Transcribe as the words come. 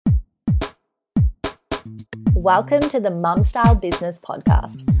Welcome to the Mum Style Business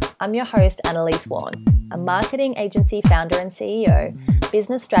Podcast. I'm your host, Annalise Warren, a marketing agency founder and CEO,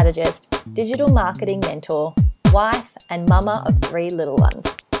 business strategist, digital marketing mentor, wife, and mama of 3 little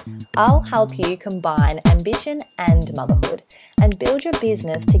ones. I'll help you combine ambition and motherhood and build your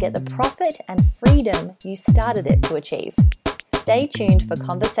business to get the profit and freedom you started it to achieve. Stay tuned for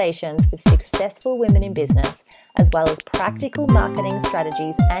conversations with successful women in business, as well as practical marketing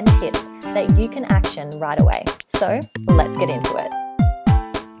strategies and tips that you can action right away. So let's get into it.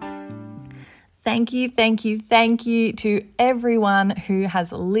 Thank you to everyone who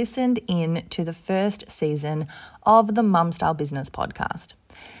has listened in to the first season of the Mum Style Business Podcast.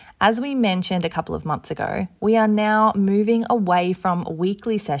 As we mentioned a couple of months ago, we are now moving away from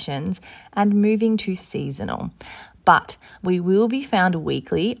weekly sessions and moving to seasonal. But we will be found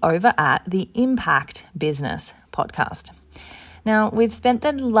weekly over at the Impact Business Podcast. Now, we've spent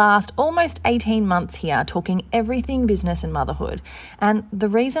the last almost 18 months here talking everything business and motherhood. And the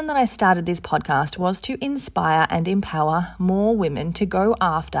reason that I started this podcast was to inspire and empower more women to go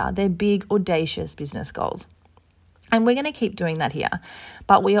after their big, audacious business goals. And we're going to keep doing that here,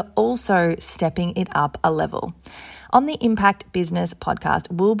 but we are also stepping it up a level. On the Impact Business Podcast,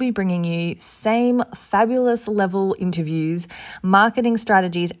 we'll be bringing you same fabulous level interviews, marketing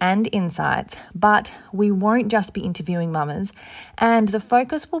strategies and insights, but we won't just be interviewing mamas, and the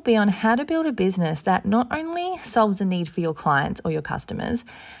focus will be on how to build a business that not only solves a need for your clients or your customers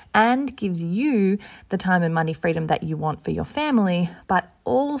and gives you the time and money freedom that you want for your family, but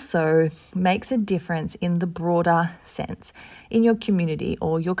also makes a difference in the broader sense, in your community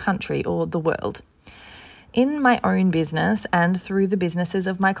or your country or the world. In my own business and through the businesses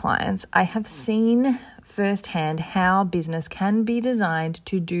of my clients, I have seen firsthand how business can be designed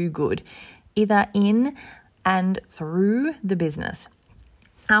to do good, either in and through the business.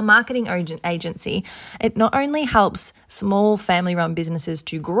 Our marketing agency, it not only helps small family-run businesses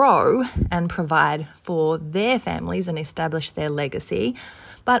to grow and provide for their families and establish their legacy,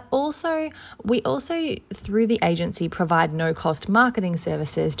 but we also, through the agency, provide no-cost marketing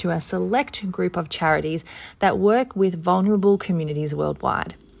services to a select group of charities that work with vulnerable communities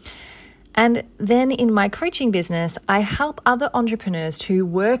worldwide. And then in my coaching business, I help other entrepreneurs to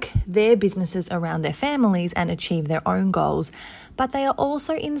work their businesses around their families and achieve their own goals. But they are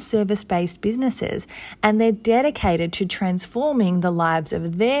also in service-based businesses, and they're dedicated to transforming the lives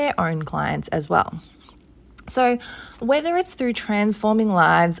of their own clients as well. So whether it's through transforming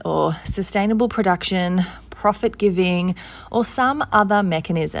lives or sustainable production, profit giving, or some other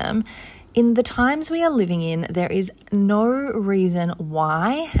mechanism, in the times we are living in, there is no reason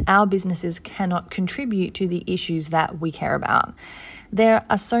why our businesses cannot contribute to the issues that we care about. There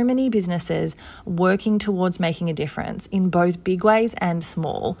are so many businesses working towards making a difference in both big ways and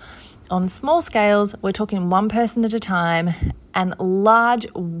small. On small scales, we're talking one person at a time, and large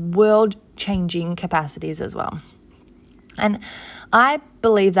world-changing capacities as well. And I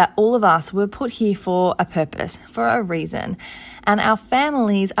believe that all of us were put here for a purpose, for a reason, and our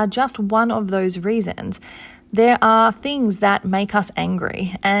families are just one of those reasons. There are things that make us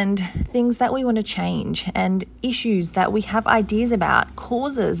angry and things that we want to change and issues that we have ideas about,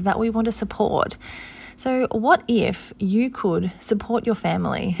 causes that we want to support. So what if you could support your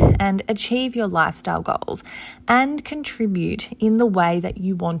family and achieve your lifestyle goals and contribute in the way that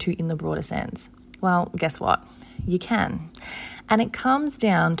you want to in the broader sense? Well, guess what? You can. And it comes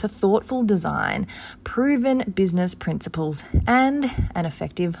down to thoughtful design, proven business principles, and an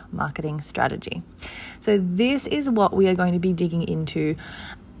effective marketing strategy. So this is what we are going to be digging into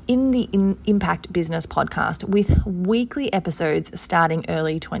in the Impact Business Podcast with weekly episodes starting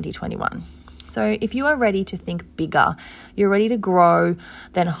early 2021. So if you are ready to think bigger, you're ready to grow,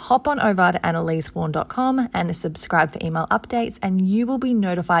 then hop on over to annalisewarren.com and subscribe for email updates, and you will be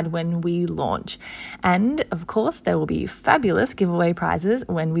notified when we launch. And of course, there will be fabulous giveaway prizes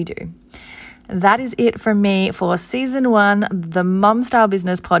when we do. That is it from me for season 1, the Mum Style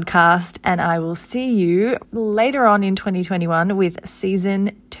Business Podcast, and I will see you later on in 2021 with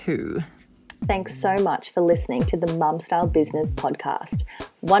season 2. Thanks so much for listening to the Mum Style Business Podcast.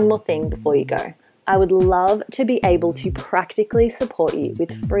 One more thing before you go. I would love to be able to practically support you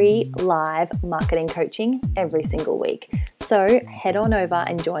with free live marketing coaching every single week. So head on over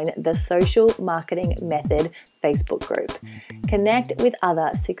and join the Social Marketing Method Facebook group. Connect with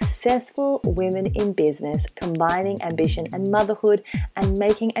other successful women in business, combining ambition and motherhood and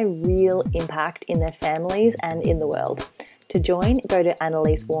making a real impact in their families and in the world. To join, go to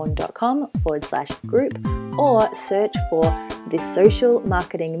annalisewarren.com/group or search for the Social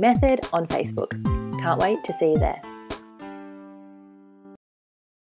Marketing Method on Facebook. Can't wait to see you there.